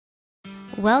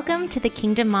Welcome to the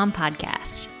Kingdom Mom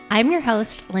Podcast. I'm your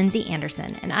host, Lindsay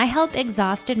Anderson, and I help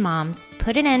exhausted moms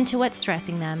put an end to what's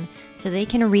stressing them so they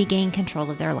can regain control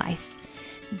of their life.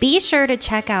 Be sure to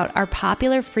check out our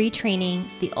popular free training,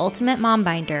 The Ultimate Mom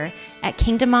Binder, at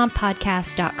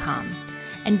kingdommompodcast.com.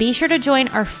 And be sure to join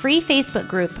our free Facebook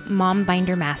group, Mom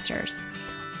Binder Masters.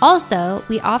 Also,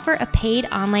 we offer a paid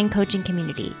online coaching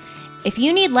community. If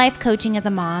you need life coaching as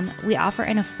a mom, we offer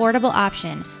an affordable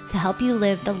option to help you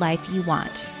live the life you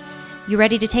want. You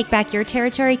ready to take back your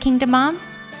territory, Kingdom Mom?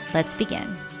 Let's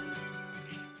begin.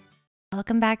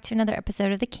 Welcome back to another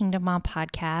episode of the Kingdom Mom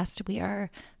Podcast. We are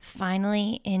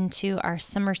finally into our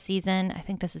summer season. I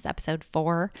think this is episode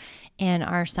 4 in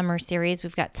our summer series.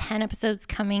 We've got 10 episodes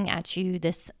coming at you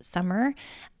this summer.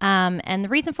 And the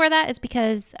reason for that is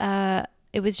because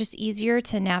it was just easier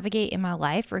to navigate in my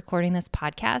life recording this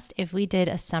podcast if we did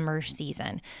a summer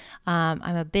season.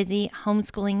 I'm a busy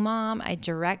homeschooling mom. I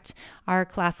direct our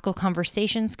Classical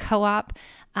Conversations co-op.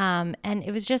 And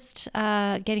it was just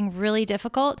getting really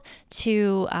difficult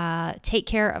to take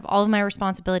care of all of my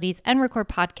responsibilities and record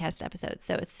podcast episodes.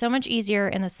 So it's so much easier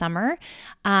in the summer.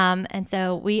 And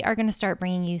so we are going to start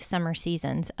bringing you summer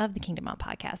seasons of the Kingdom Mom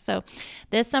Podcast. So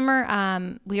this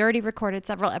summer, we already recorded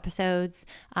several episodes.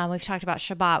 We've talked about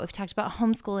Shabbat. We've talked about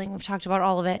homeschooling. We've talked about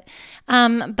all of it.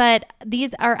 But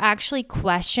these are actually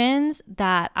questions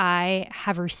that I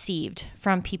have received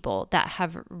from people that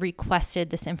have requested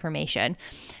this information.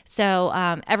 So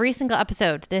every single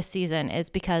episode this season is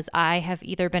because I have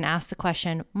either been asked the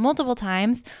question multiple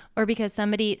times or because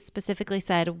somebody specifically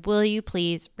said, will you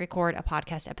please record a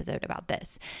podcast episode about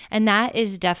this? And that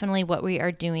is definitely what we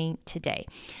are doing today.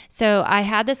 So I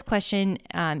had this question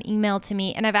emailed to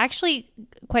me, and I've actually,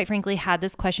 quite frankly, had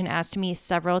this question asked to me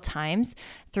several times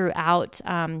throughout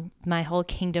my whole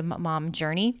Kingdom Mom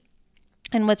journey.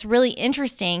 And what's really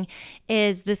interesting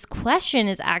is this question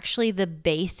is actually the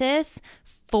basis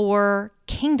for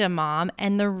Kingdom Mom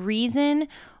and the reason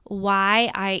why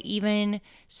I even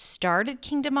started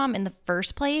Kingdom Mom in the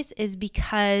first place is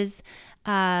because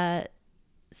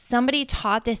somebody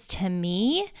taught this to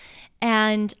me,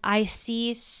 and I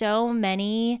see so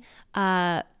many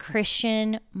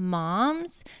Christian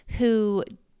moms who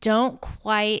don't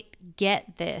quite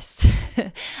get this.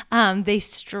 They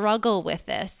struggle with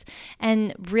this.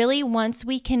 And really, once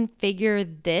we can figure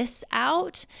this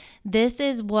out, this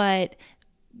is what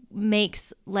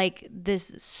makes like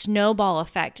this snowball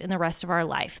effect in the rest of our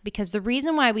life. Because the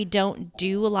reason why we don't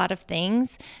do a lot of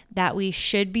things that we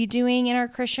should be doing in our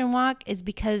Christian walk is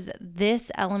because this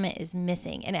element is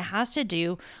missing, and it has to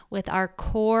do with our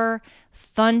core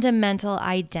fundamental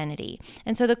identity.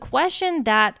 And so the question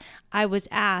that I was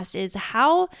asked is,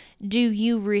 how do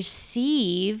you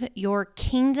receive your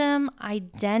kingdom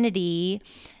identity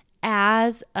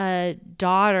as a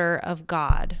daughter of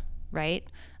God, right?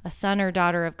 A son or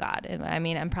daughter of God. And I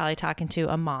mean, I'm probably talking to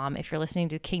a mom if you're listening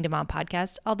to the Kingdom Mom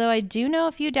Podcast, although I do know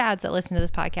a few dads that listen to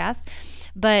this podcast.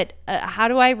 But how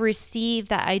do I receive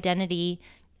that identity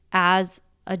as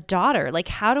a daughter? Like,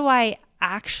 how do I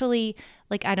actually,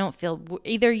 like, I don't feel,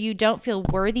 either you don't feel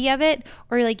worthy of it,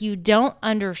 or like you don't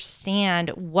understand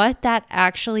what that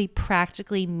actually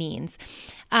practically means.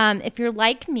 If you're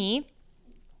like me,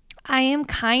 I am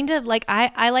kind of like,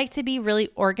 I like to be really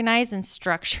organized and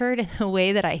structured in the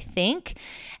way that I think.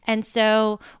 And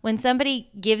so when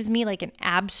somebody gives me like an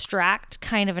abstract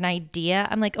kind of an idea,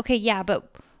 I'm like, okay, yeah,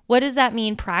 but what does that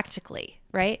mean practically,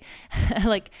 right?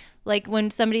 like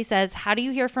when somebody says, how do you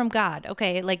hear from God?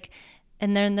 Okay, like,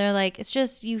 and then they're like, it's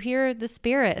just, you hear the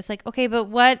Spirit. It's like, okay, but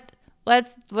what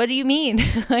do you mean?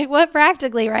 Like, what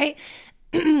practically, right?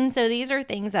 So these are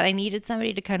things that I needed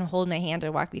somebody to kind of hold my hand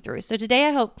and walk me through. So today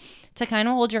I hope to kind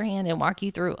of hold your hand and walk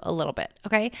you through a little bit.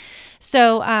 Okay.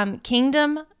 So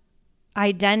kingdom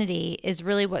identity is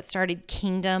really what started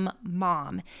Kingdom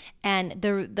Mom. And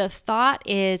the thought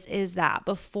is that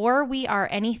before we are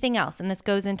anything else, and this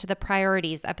goes into the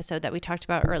priorities episode that we talked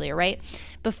about earlier, right?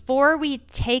 Before we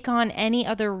take on any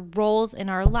other roles in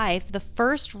our life, the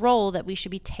first role that we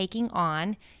should be taking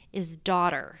on is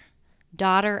daughter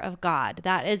of God.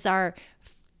 That is our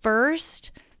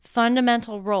first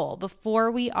fundamental role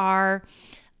before we are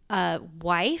a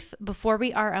wife, before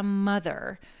we are a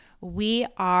mother. We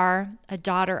are a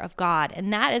daughter of God.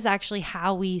 And that is actually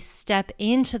how we step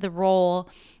into the role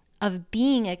of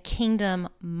being a kingdom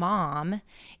mom,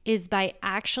 is by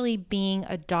actually being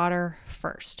a daughter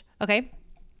first. Okay?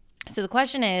 So the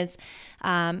question is,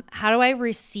 how do I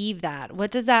receive that?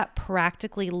 What does that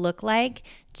practically look like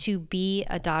to be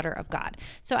a daughter of God?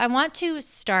 So I want to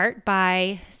start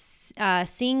by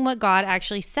seeing what God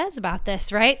actually says about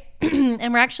this, right?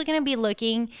 And we're actually going to be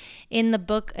looking in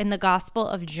the Gospel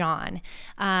of John,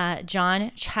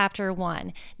 John chapter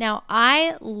 1. Now,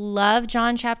 I love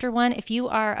John chapter 1. If you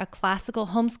are a classical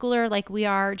homeschooler like we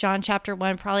are, John chapter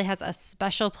 1 probably has a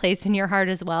special place in your heart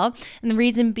as well. And the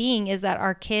reason being is that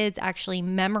our kids actually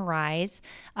memorize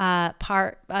a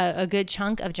good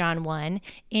chunk of John 1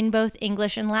 in both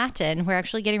English and Latin. We're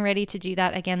actually getting ready to do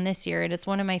that again this year, and it's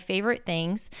one of my favorite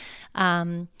things.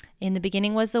 In the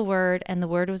beginning was the Word, and the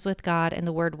Word was with God, and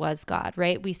the Word was God,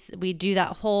 right? We do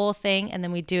that whole thing, and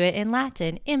then we do it in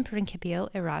Latin, in principio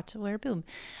erat verbum.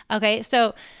 Okay,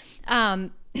 so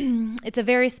it's a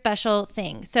very special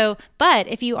thing. So, but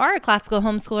if you are a classical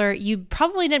homeschooler, you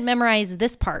probably didn't memorize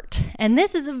this part, and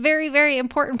this is a very, very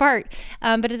important part.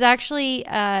 But it's actually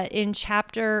John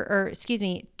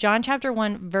chapter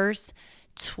 1, verse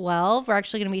 12. We're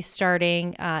actually going to be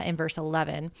starting in verse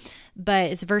 11,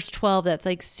 but it's verse 12 that's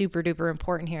like super duper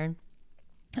important here.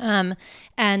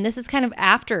 And this is kind of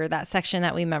after that section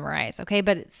that we memorize, okay?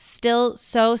 But it's still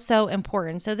so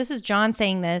important. So this is John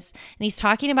saying this, and he's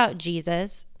talking about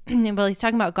Jesus. Well, he's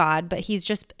talking about God, but he's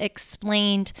just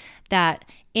explained that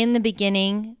in the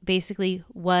beginning basically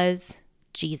was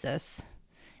Jesus.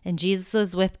 And Jesus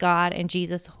was with God, and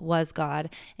Jesus was God,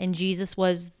 and Jesus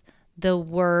was the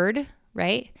Word,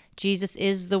 right? Jesus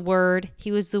is the Word.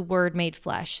 He was the Word made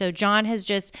flesh. So John has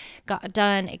just got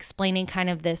done explaining kind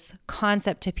of this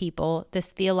concept to people,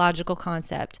 this theological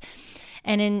concept.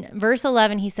 And in verse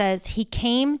 11, he says, he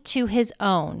came to his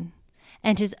own,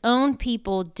 and his own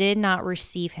people did not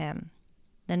receive him.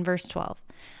 Then verse 12,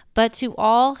 but to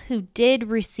all who did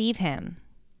receive him,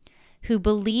 who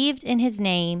believed in his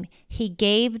name, he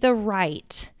gave the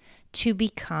right to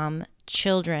become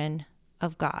children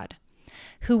of God,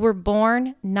 who were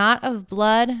born not of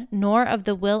blood, nor of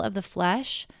the will of the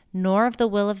flesh, nor of the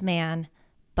will of man,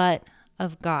 but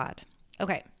of God.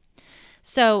 Okay,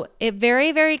 so it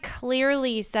very, very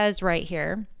clearly says right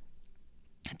here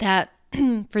that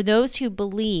for those who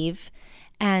believe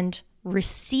and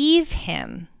receive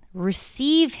him,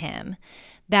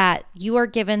 that you are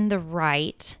given the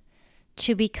right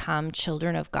to become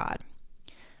children of God.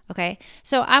 Okay,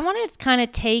 so I want to kind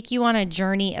of take you on a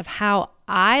journey of how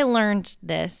I learned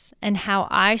this and how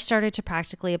I started to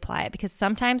practically apply it, because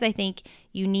sometimes I think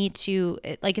you need to,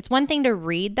 like, it's one thing to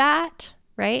read that,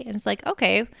 right? And it's like,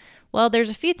 okay, well, there's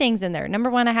a few things in there. Number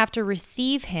one, I have to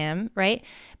receive him, right?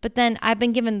 But then I've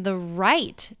been given the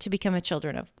right to become a child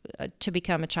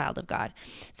of God.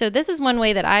 So this is one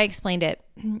way that I explained it.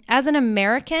 As an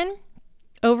American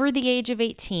over the age of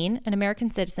 18, an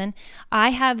American citizen,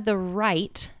 I have the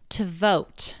right to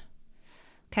vote.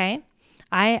 Okay?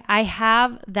 I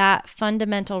have that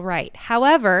fundamental right.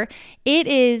 However, it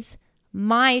is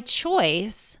my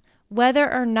choice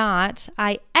whether or not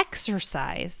I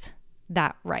exercise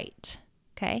that right.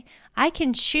 Okay? I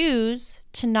can choose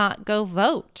to not go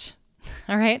vote.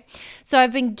 All right? So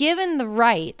I've been given the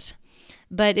right,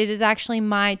 but it is actually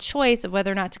my choice of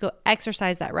whether or not to go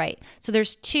exercise that right. So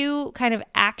there's two kind of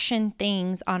action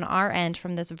things on our end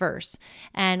from this verse.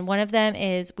 And one of them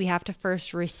is we have to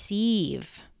first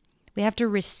receive. We have to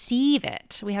receive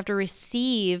it. We have to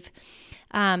receive.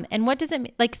 And what does it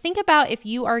mean? Like, think about if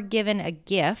you are given a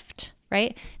gift,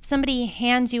 right? If somebody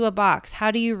hands you a box,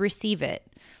 how do you receive it?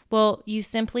 Well, you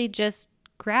simply just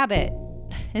grab it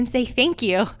and say thank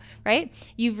you, right?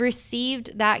 You've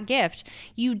received that gift.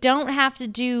 You don't have to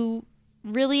do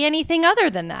really anything other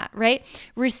than that, right?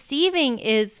 Receiving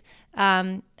is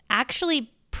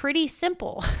actually pretty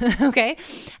simple, okay?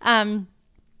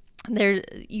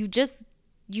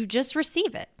 You just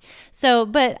receive it. So,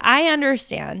 but I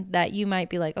understand that you might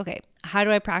be like, okay, how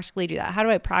do I practically do that? How do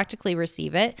I practically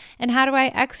receive it? And how do I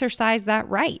exercise that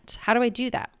right? How do I do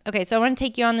that? Okay, so I want to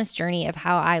take you on this journey of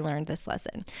how I learned this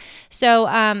lesson. So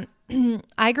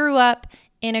I grew up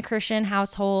in a Christian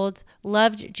household,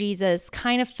 loved Jesus,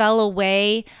 kind of fell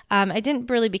away. I didn't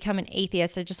really become an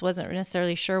atheist. I just wasn't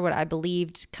necessarily sure what I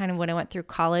believed kind of when I went through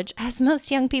college, as most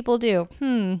young people do.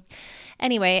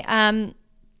 Anyway,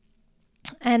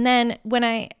 and then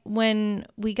when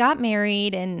we got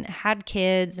married and had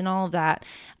kids and all of that,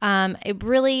 I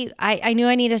knew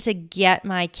I needed to get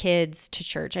my kids to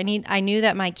church. I knew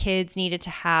that my kids needed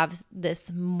to have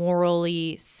this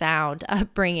morally sound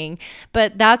upbringing.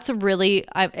 But that's really,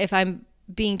 if I'm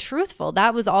being truthful,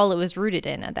 that was all it was rooted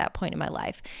in at that point in my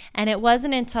life. And it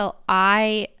wasn't until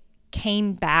I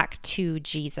came back to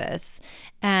Jesus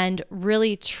and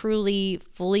really, truly,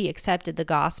 fully accepted the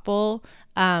gospel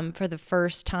for the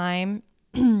first time.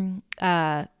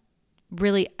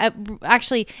 Actually,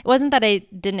 it wasn't that I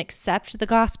didn't accept the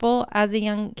gospel as a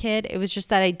young kid. It was just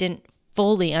that I didn't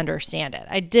fully understand it.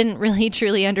 I didn't really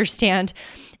truly understand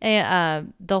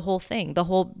the whole thing, the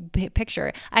whole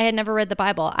picture. I had never read the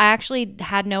Bible. I actually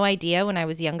had no idea when I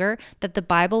was younger that the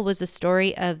Bible was a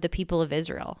story of the people of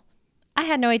Israel. I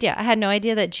had no idea. I had no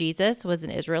idea that Jesus was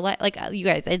an Israelite. Like, you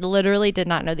guys, I literally did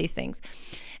not know these things.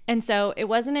 And so it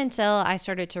wasn't until I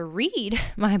started to read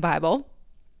my Bible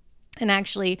and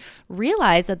actually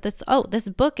realize that this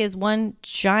book is one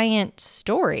giant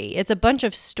story. It's a bunch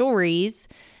of stories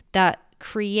that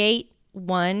create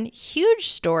one huge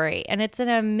story. And it's an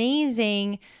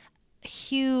amazing,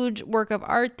 huge work of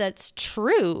art that's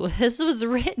true. This was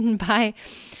written by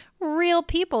real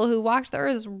people who walked the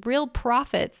earth, as real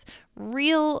prophets,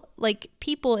 real like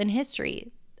people in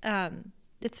history.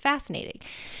 It's fascinating.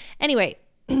 Anyway,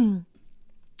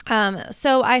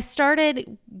 so I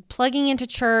started plugging into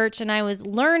church, and I was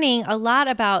learning a lot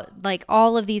about like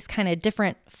all of these kind of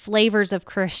different flavors of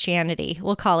Christianity.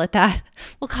 We'll call it that.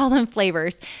 We'll call them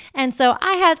flavors. And so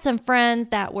I had some friends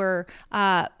that were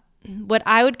what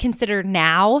I would consider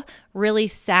now really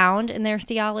sound in their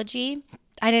theology.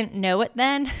 I didn't know it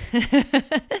then,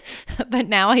 but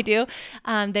now I do.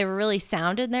 They were really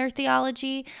sound in their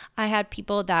theology. I had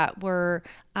people that were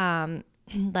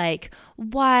like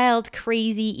wild,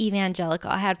 crazy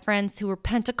evangelical. I had friends who were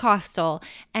Pentecostal,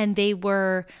 and they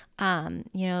were,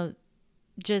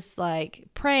 just like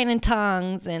praying in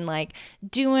tongues and like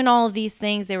doing all of these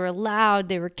things. They were loud.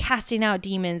 They were casting out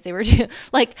demons. They were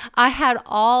like, I had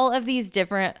all of these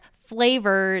different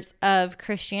flavors of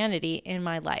Christianity in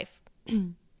my life.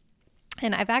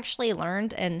 And I've actually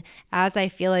learned, and as I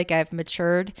feel like I've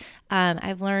matured,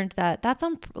 I've learned that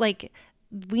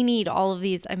we need all of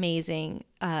these amazing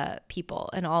people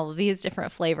and all of these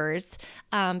different flavors,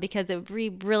 because it would be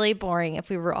really boring if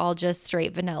we were all just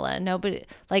straight vanilla. Nobody,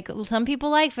 like, some people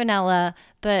like vanilla,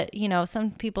 but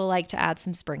some people like to add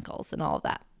some sprinkles and all of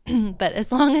that. But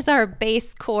as long as our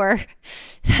base core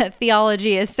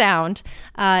theology is sound,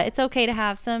 it's okay to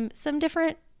have some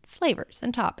different flavors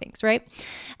and toppings, right?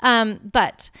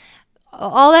 But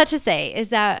all that to say is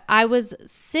that I was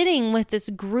sitting with this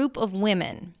group of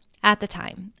women at the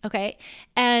time, okay?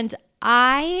 And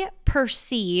I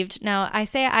perceived, now I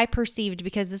say I perceived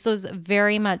because this was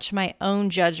very much my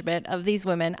own judgment of these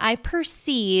women. I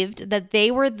perceived that they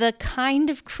were the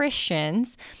kind of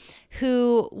Christians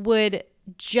who would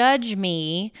judge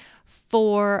me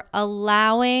for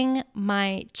allowing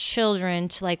my children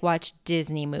to like watch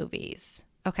Disney movies.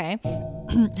 Okay.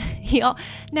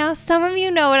 Now, some of you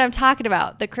know what I'm talking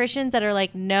about. The Christians that are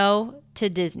like, no to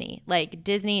Disney. Like,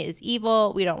 Disney is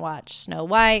evil. We don't watch Snow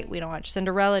White. We don't watch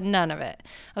Cinderella. None of it.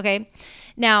 Okay.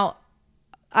 Now,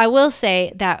 I will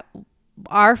say that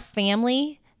our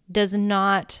family does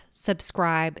not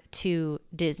subscribe to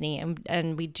Disney,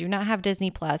 and we do not have Disney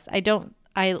Plus.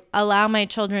 I allow my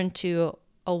children to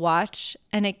watch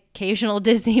an occasional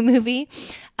Disney movie.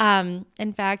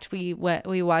 In fact, we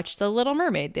watched The Little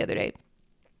Mermaid the other day.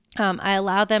 I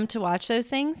allow them to watch those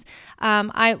things.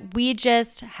 We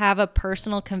just have a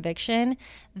personal conviction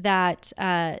that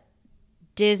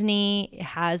Disney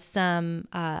has some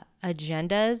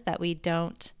agendas that we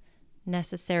don't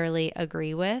necessarily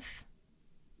agree with.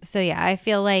 So yeah, I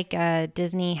feel like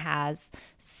Disney has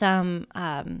some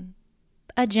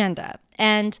agenda,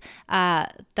 and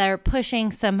they're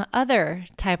pushing some other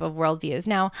type of worldviews.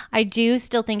 Now, I do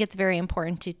still think it's very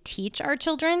important to teach our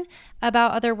children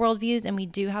about other worldviews, and we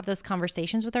do have those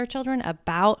conversations with our children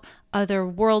about other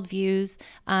worldviews,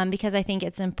 because I think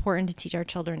it's important to teach our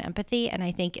children empathy, and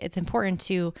I think it's important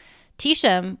to teach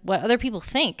them what other people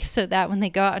think so that when they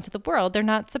go out into the world, they're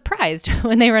not surprised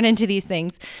when they run into these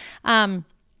things.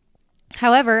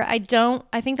 However, I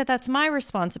think that that's my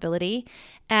responsibility,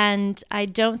 and I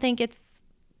don't think it's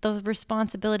the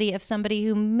responsibility of somebody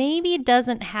who maybe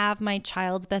doesn't have my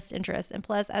child's best interest. And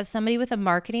plus, as somebody with a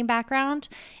marketing background,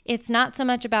 it's not so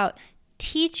much about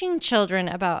teaching children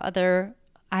about other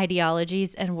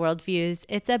ideologies and worldviews.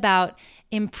 It's about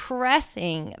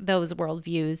impressing those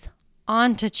worldviews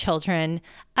onto children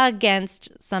against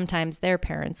sometimes their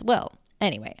parents' will.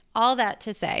 Anyway, all that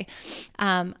to say,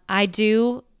 I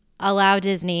do allow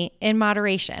Disney in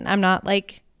moderation. I'm not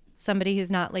like somebody who's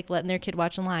not like letting their kid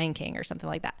watch Lion King or something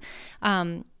like that.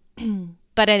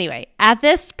 But anyway, at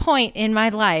this point in my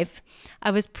life,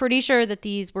 I was pretty sure that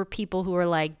these were people who were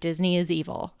like, Disney is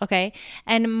evil. Okay.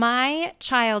 And my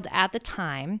child at the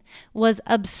time was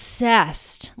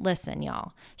obsessed. Listen,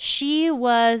 y'all, she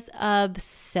was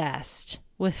obsessed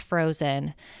with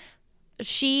Frozen.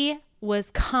 She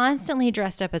was constantly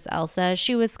dressed up as Elsa.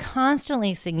 She was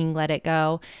constantly singing Let It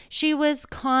Go. She was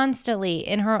constantly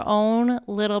in her own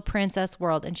little princess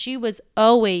world, and she was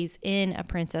always in a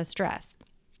princess dress.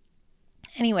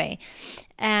 Anyway,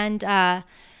 and I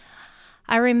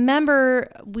remember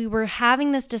we were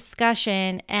having this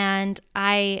discussion, and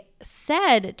I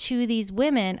said to these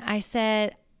women, I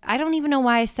said, I don't even know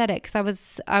why I said it,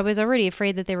 because I was already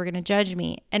afraid that they were going to judge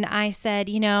me. And I said,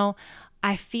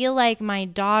 I feel like my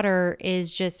daughter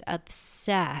is just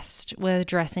obsessed with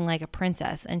dressing like a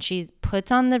princess, and she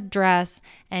puts on the dress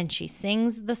and she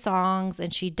sings the songs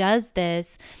and she does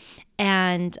this.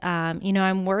 And,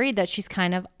 I'm worried that she's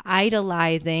kind of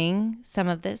idolizing some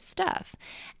of this stuff.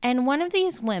 And one of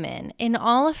these women, in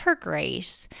all of her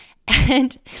grace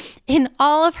and in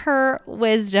all of her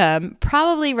wisdom,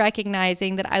 probably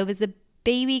recognizing that I was a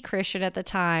baby Christian at the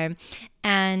time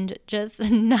and just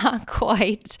not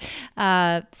quite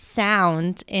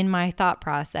sound in my thought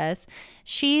process,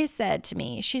 she said to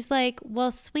me, she's like,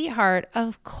 well, sweetheart,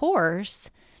 of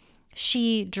course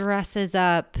she dresses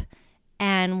up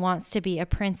and wants to be a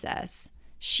princess.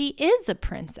 She is a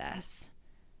princess.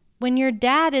 When your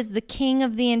dad is the king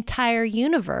of the entire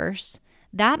universe,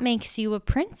 that makes you a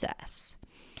princess.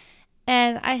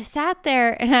 And I sat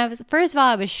there and first of all,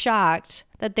 I was shocked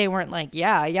that they weren't like,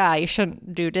 yeah, you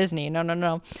shouldn't do Disney.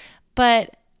 No.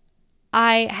 But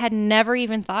I had never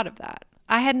even thought of that.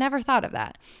 I had never thought of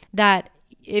that. That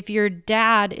if your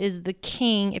dad is the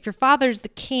king, if your father's the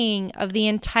king of the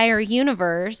entire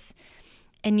universe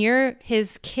and you're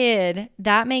his kid,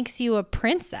 that makes you a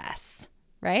princess,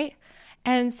 right?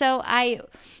 And so I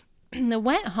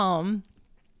went home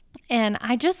and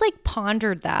I just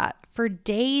pondered that for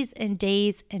days and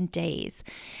days and days.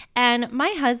 And my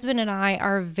husband and I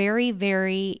are very,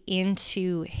 very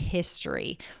into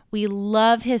history. We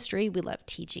love history. We love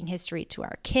teaching history to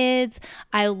our kids.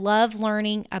 I love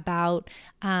learning about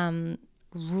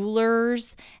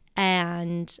rulers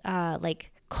and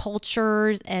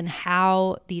cultures and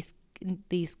how these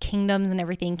kingdoms and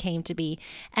everything came to be.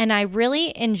 And I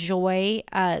really enjoy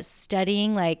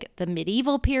studying the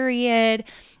medieval period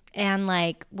and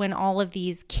when all of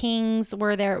these kings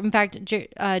were there. In fact,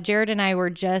 Jared and I were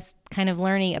just kind of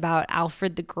learning about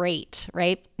Alfred the Great,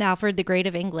 right? Alfred the Great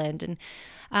of England. And,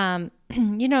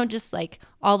 just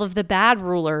all of the bad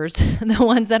rulers, the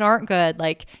ones that aren't good,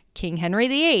 like King Henry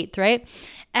VIII, right?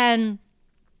 And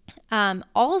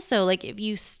also, if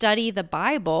you study the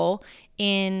Bible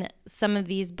in some of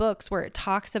these books where it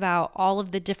talks about all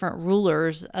of the different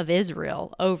rulers of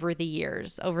Israel over the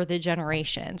years, over the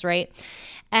generations, right?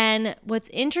 And what's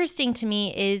interesting to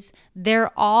me is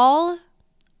they're all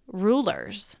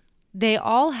rulers. They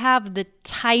all have the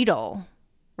title,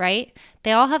 right?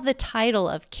 They all have the title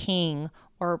of king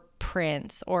or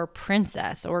prince or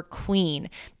princess or queen.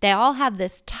 They all have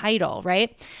this title,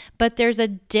 right? But there's a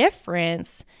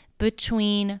difference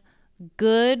between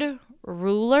good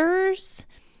rulers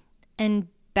and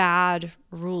bad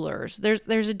rulers.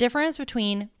 There's a difference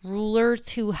between rulers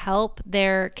who help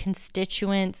their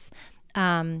constituents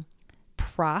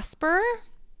prosper,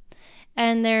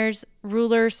 and there's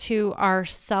rulers who are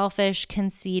selfish,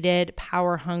 conceited,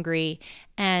 power hungry,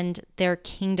 and their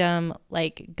kingdom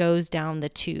goes down the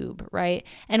tube, right?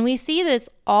 And we see this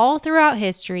all throughout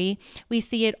history. We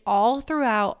see it all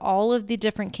throughout all of the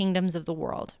different kingdoms of the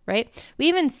world, right? We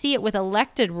even see it with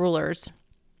elected rulers.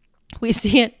 We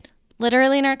see it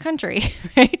literally in our country,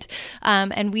 right?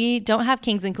 And we don't have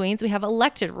kings and queens. We have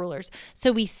elected rulers.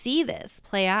 So we see this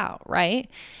play out, right?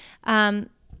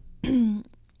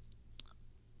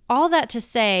 All that to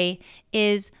say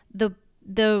is the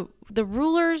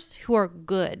rulers who are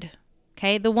good,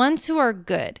 okay, the ones who are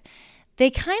good, they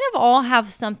kind of all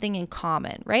have something in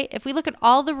common, right? If we look at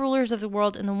all the rulers of the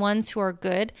world and the ones who are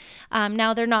good,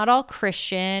 now they're not all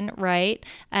Christian, right?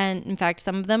 And in fact,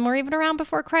 some of them were even around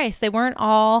before Christ. They weren't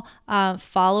all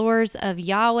followers of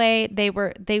Yahweh.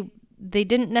 They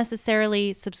didn't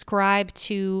necessarily subscribe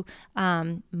to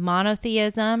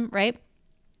monotheism, right?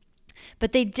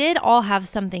 But they did all have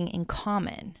something in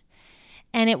common.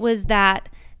 And it was that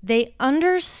they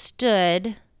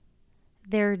understood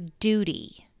their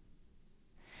duty.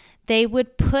 They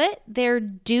would put their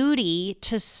duty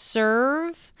to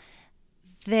serve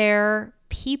their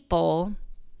people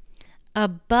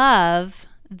above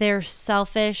their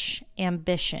selfish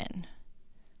ambition.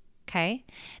 Okay?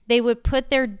 They would put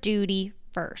their duty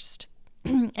first.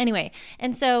 Anyway,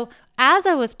 and so as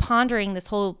I was pondering this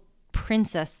whole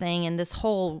princess thing and this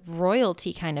whole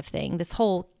royalty kind of thing, this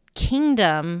whole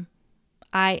kingdom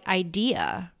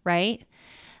idea, right?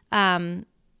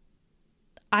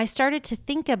 I started to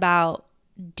think about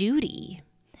duty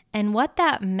and what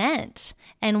that meant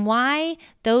and why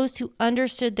those who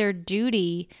understood their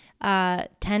duty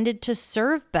tended to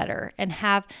serve better and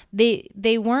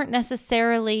they weren't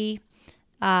necessarily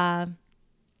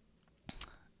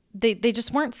they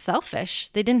just weren't selfish.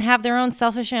 They didn't have their own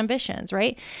selfish ambitions,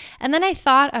 right? And then I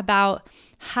thought about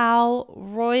how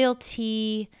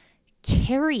royalty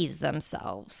carries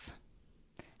themselves,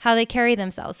 how they carry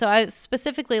themselves. So I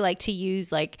specifically like to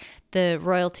use like the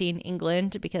royalty in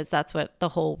England because that's what the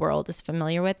whole world is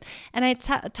familiar with. And I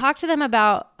talk to them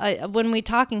about, when we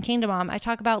talk in Kingdom Mom, I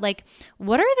talk about like,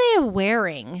 what are they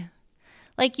wearing?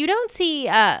 Like you don't see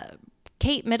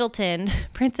Kate Middleton,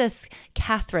 Princess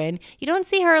Catherine, you don't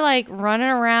see her like running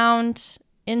around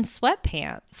in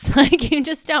sweatpants. Like you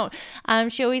just don't.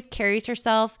 She always carries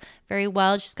herself very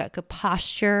well. She's got good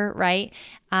posture, right?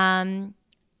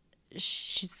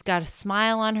 She's got a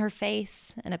smile on her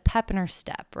face and a pep in her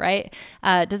step, right?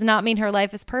 Does not mean her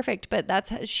life is perfect, but that's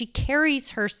how she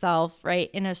carries herself, right,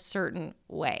 in a certain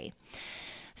way.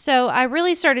 So I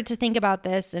really started to think about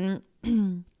this and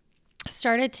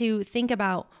started to think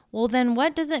about, well, then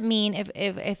what does it mean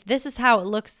if this is how it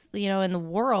looks, in the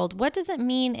world, what does it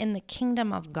mean in the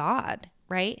kingdom of God,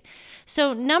 right?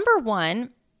 So number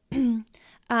one, okay,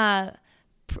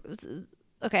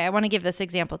 I want to give this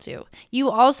example too. You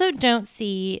also don't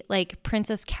see like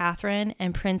Princess Catherine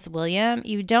and Prince William.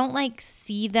 You don't like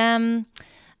see them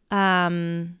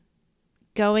going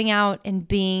out and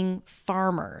being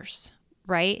farmers,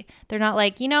 right? They're not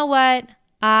like, you know what?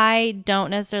 I don't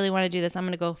necessarily want to do this. I'm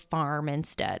going to go farm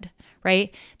instead,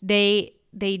 right? They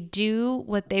do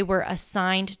what they were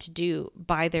assigned to do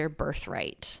by their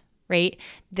birthright, right?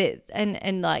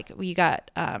 And like you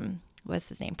got what's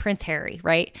his name? Prince Harry,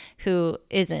 right? Who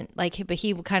isn't like, but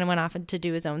he kind of went off to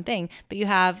do his own thing. But you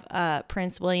have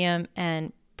Prince William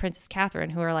and Princess Catherine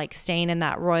who are like staying in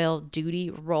that royal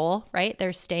duty role, right?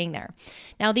 They're staying there.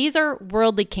 Now, these are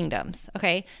worldly kingdoms,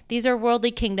 okay? These are worldly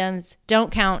kingdoms,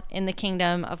 don't count in the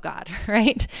kingdom of God,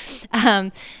 right?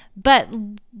 But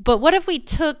what if we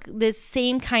took this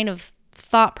same kind of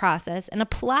thought process and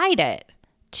applied it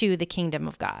to the kingdom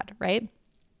of God, right?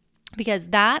 Because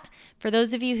that, for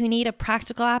those of you who need a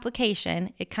practical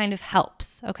application, it kind of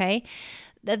helps, okay?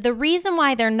 The reason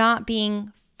why they're not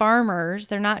being farmers,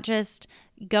 they're not just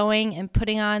going and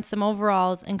putting on some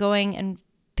overalls and going and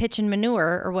pitching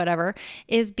manure or whatever,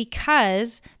 is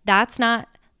because that's not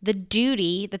the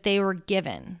duty that they were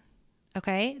given,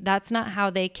 okay? That's not how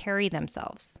they carry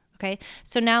themselves, okay?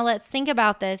 So now let's think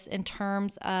about this in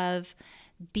terms of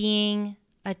being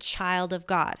a child of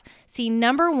God. See,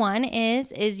 number one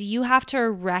is you have to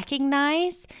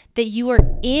recognize that you are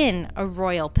in a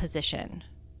royal position,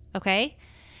 okay?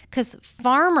 Because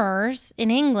farmers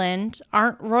in England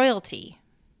aren't royalty,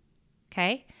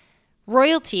 okay?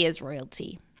 Royalty is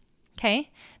royalty, okay?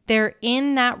 They're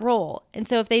in that role. And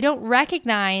so if they don't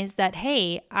recognize that,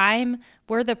 hey,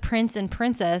 we're the prince and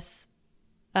princess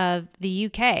of the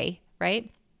UK,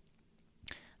 right?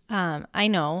 I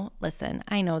know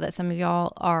that some of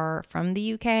y'all are from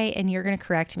the UK and you're going to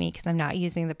correct me because I'm not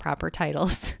using the proper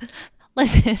titles.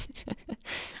 Listen,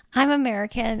 I'm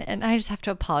American and I just have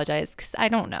to apologize because I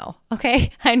don't know,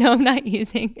 okay? I know I'm not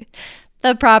using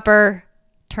the proper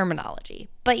terminology,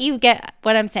 but you get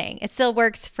what I'm saying. It still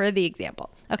works for the example,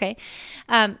 okay?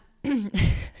 But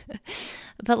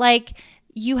like,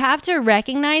 you have to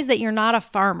recognize that you're not a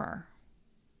farmer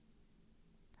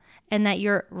and that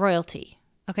you're royalty,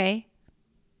 okay?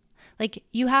 Like,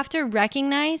 you have to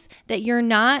recognize that you're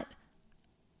not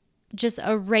just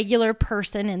a regular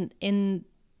person in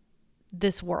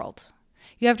this world.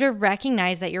 You have to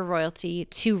recognize that you're royalty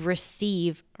to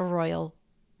receive a royal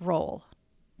role,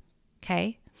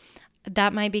 okay?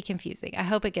 That might be confusing. I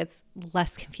hope it gets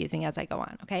less confusing as I go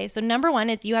on, okay? So number one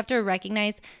is you have to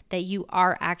recognize that you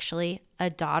are actually a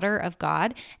daughter of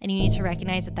God, and you need to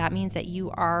recognize that that means that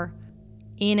you are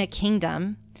in a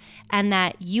kingdom and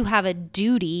that you have a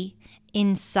duty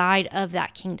inside of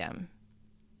that kingdom.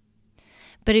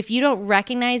 But if you don't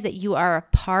recognize that you are a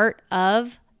part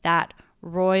of that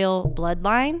royal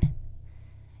bloodline,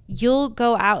 you'll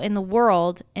go out in the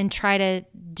world and try to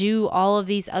do all of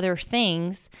these other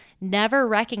things, never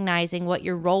recognizing what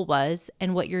your role was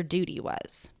and what your duty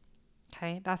was.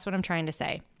 Okay, that's what I'm trying to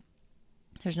say.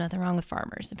 There's nothing wrong with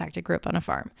farmers. In fact, I grew up on a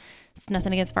farm. It's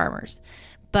nothing against farmers.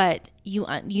 But you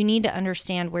need to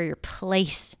understand where your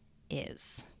place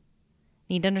is.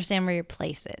 You need to understand where your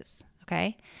place is,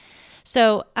 okay?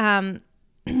 So,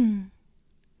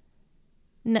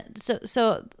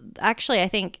 so actually, I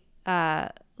think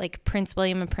like Prince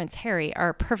William and Prince Harry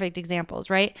are perfect examples,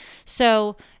 right?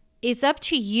 So it's up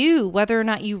to you whether or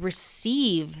not you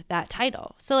receive that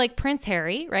title. So like Prince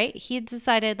Harry, right? He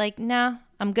decided like, nah,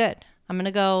 I'm good. I'm going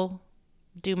to go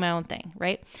do my own thing,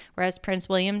 right? Whereas Prince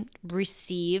William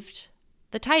received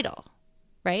the title,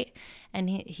 right? And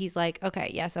he's like,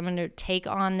 okay, yes, I'm going to take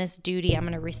on this duty. I'm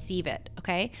going to receive it.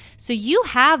 Okay. So you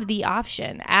have the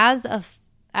option as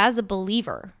a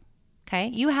believer. Okay.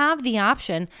 You have the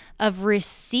option of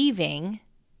receiving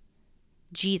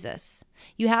Jesus.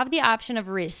 You have the option of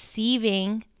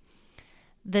receiving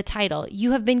the title.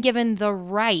 You have been given the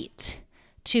right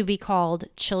to be called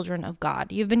children of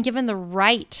God. You've been given the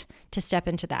right to step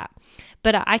into that.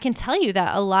 But I can tell you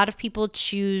that a lot of people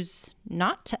choose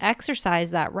not to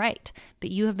exercise that right,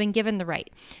 but you have been given the right.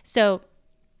 So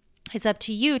it's up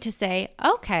to you to say,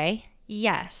 okay,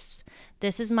 yes,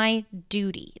 this is my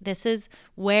duty. This is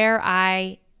where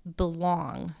I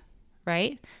belong,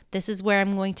 right? This is where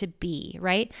I'm going to be,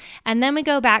 right? And then we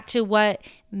go back to what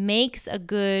makes a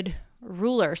good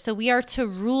ruler. So we are to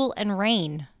rule and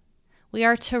reign. We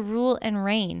are to rule and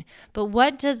reign. But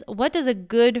what does a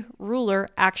good ruler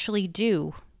actually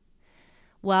do?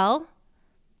 Well,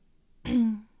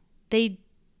 they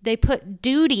put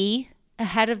duty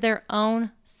ahead of their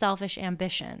own selfish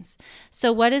ambitions.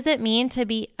 So what does it mean to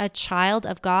be a child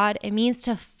of God? It means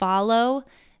to follow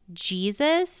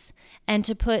Jesus and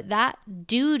to put that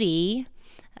duty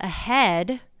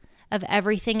ahead of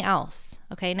everything else.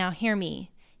 Okay, now hear me.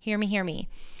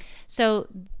 So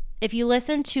if you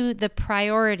listen to the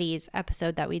priorities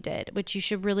episode that we did, which you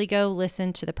should really go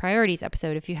listen to the priorities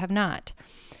episode if you have not,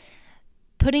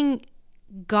 putting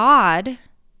God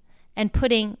and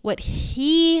putting what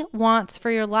He wants for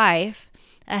your life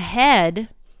ahead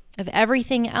of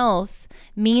everything else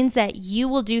means that you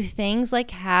will do things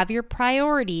like have your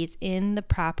priorities in the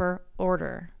proper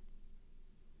order.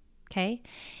 Okay?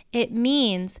 It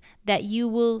means that you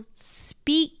will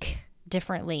speak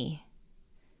differently.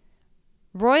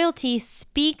 Royalty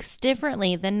speaks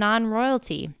differently than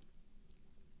non-royalty.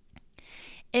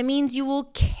 It means you will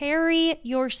carry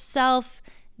yourself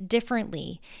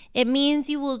differently. It means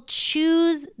you will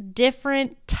choose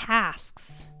different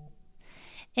tasks.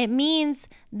 It means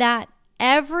that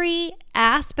every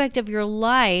aspect of your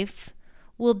life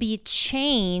will be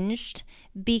changed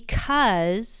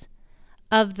because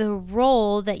of the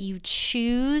role that you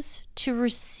choose to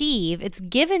receive. It's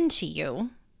given to you,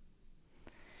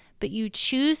 but you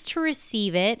choose to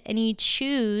receive it and you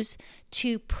choose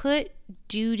to put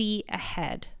duty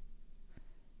ahead.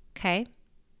 Okay?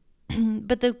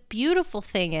 But the beautiful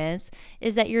thing is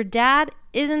that your dad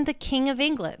isn't the King of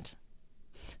England.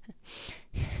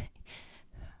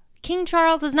 King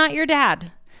Charles is not your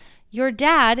dad. Your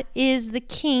dad is the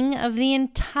king of the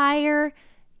entire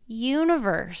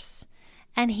universe,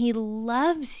 and he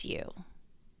loves you.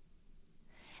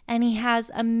 And he has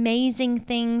amazing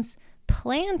things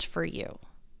planned for you.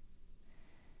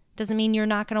 Doesn't mean you're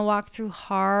not going to walk through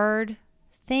hard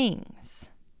things.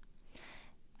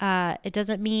 It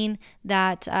doesn't mean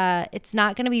that it's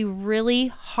not going to be really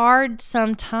hard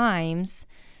sometimes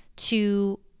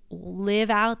to live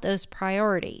out those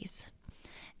priorities.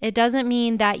 It doesn't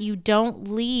mean that you don't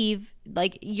leave,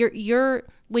 like you're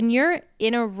when you're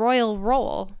in a royal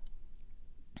role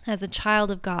as a child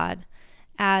of God,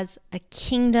 as a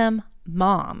kingdom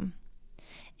mom,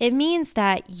 it means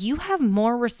that you have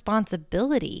more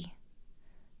responsibility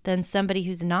than somebody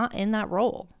who's not in that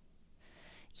role.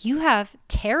 You have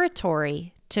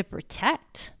territory to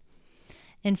protect.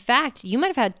 In fact, you might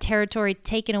have had territory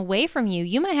taken away from you.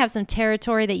 You might have some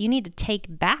territory that you need to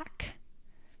take back,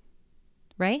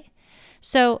 right?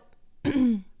 So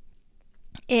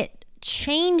it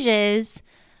changes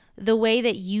the way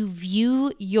that you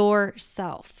view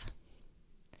yourself.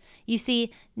 You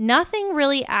see, nothing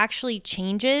really actually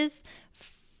changes.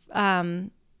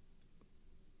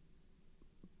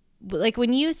 Like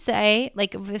when you say,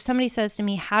 like if somebody says to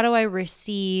me, how do I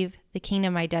receive the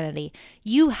kingdom identity?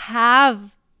 You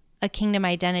have a kingdom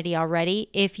identity already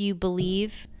if you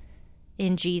believe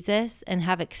in Jesus and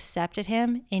have accepted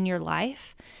him in your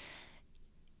life.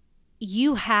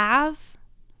 You have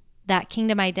that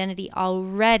kingdom identity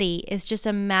already. It's just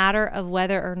a matter of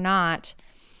whether or not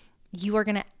you are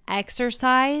going to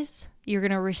exercise, you're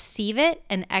going to receive it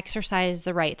and exercise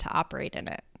the right to operate in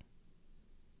it.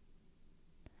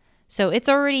 So it's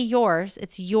already yours.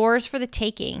 It's yours for the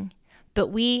taking, but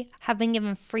we have been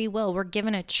given free will. We're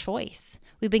given a choice.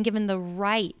 We've been given the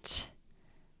right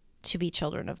to be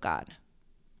children of God.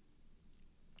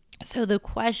 So the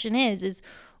question is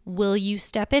will you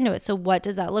step into it? So what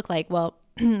does that look like? Well,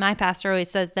 my pastor always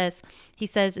says this. He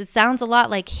says, it sounds a lot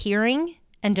like hearing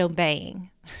and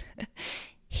obeying.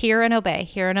 Hear and obey,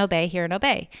 hear and obey, hear and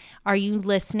obey. Are you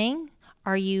listening?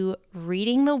 Are you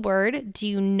reading the word? Do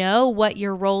you know what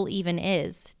your role even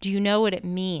is? Do you know what it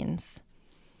means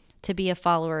to be a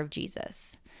follower of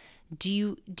Jesus?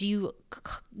 Do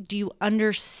you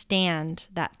understand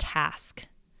that task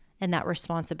and that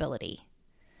responsibility?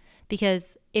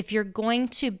 Because if you're going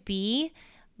to be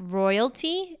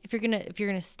royalty, if you're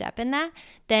gonna step in that,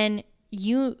 then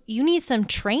you need some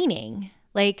training.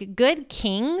 Like good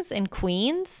kings and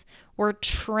queens were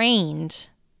trained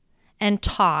and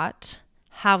taught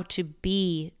how to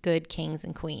be good kings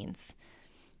and queens,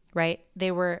 right?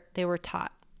 They were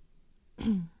taught.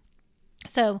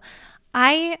 So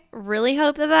I really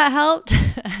hope that helped.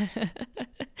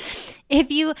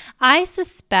 I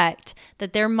suspect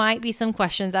that there might be some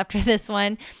questions after this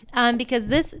one, because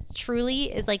this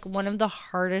truly is like one of the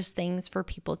hardest things for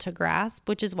people to grasp,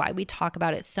 which is why we talk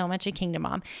about it so much at Kingdom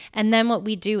Mom. And then what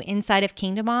we do inside of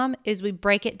Kingdom Mom is we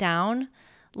break it down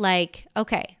like,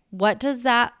 okay, what does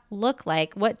that look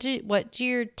like? What do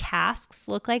your tasks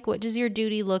look like? What does your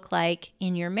duty look like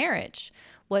in your marriage?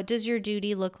 What does your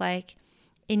duty look like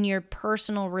in your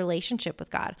personal relationship with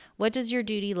God? What does your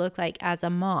duty look like as a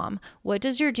mom? What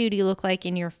does your duty look like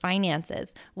in your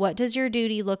finances? What does your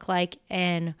duty look like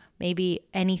in maybe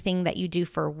anything that you do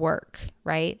for work,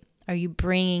 right? Are you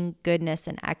bringing goodness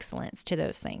and excellence to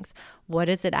those things? What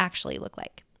does it actually look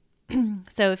like?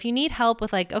 So if you need help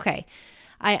with like, okay,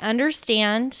 I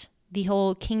understand the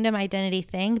whole kingdom identity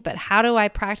thing, but how do I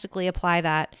practically apply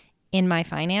that in my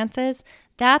finances?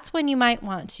 That's when you might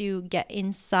want to get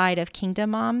inside of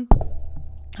Kingdom Mom.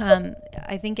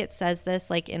 I think it says this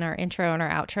like in our intro and our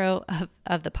outro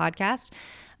of the podcast.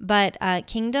 But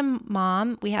Kingdom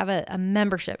Mom, we have a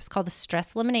membership. It's called the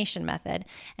Stress Elimination Method,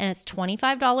 and it's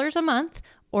 $25 a month,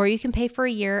 or you can pay for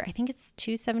a year. I think it's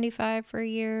 $275 for a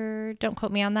year. Don't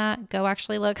quote me on that. Go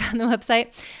actually look on the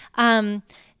website.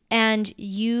 And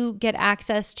you get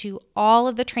access to all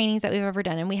of the trainings that we've ever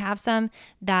done. And we have some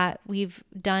that we've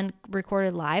done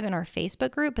recorded live in our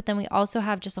Facebook group, but then we also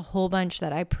have just a whole bunch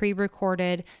that I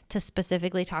pre-recorded to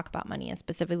specifically talk about money and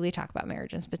specifically talk about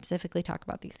marriage and specifically talk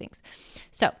about these things.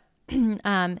 So,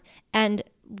 and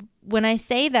when I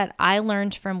say that I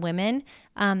learned from women,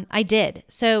 I did.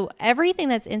 So everything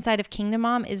that's inside of Kingdom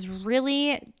Mom is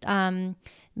really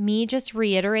me just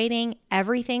reiterating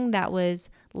everything that was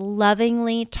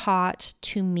lovingly taught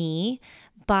to me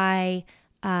by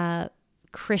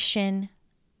Christian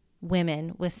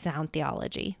women with sound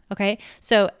theology. Okay.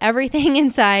 So everything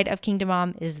inside of Kingdom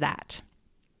Mom is that.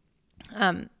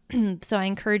 So I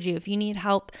encourage you, if you need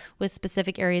help with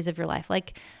specific areas of your life,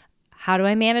 like how do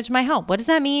I manage my home? What does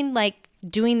that mean? Like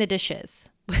doing the dishes,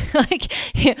 like,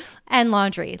 and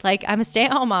laundry. Like I'm a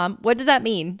stay-at-home mom. What does that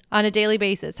mean on a daily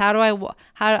basis?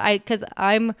 Because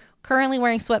I'm currently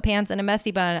wearing sweatpants and a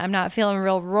messy bun. I'm not feeling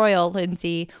real royal,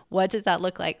 Lindsay. What does that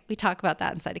look like? We talk about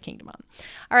that inside of Kingdom Mom.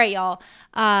 All right, y'all.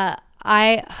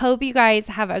 I hope you guys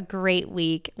have a great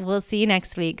week. We'll see you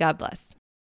next week. God bless.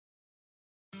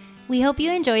 We hope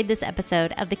you enjoyed this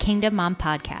episode of the Kingdom Mom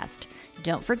Podcast.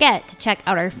 Don't forget to check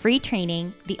out our free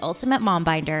training, The Ultimate Mom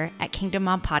Binder, at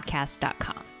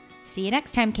kingdommompodcast.com. See you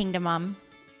next time, Kingdom Mom.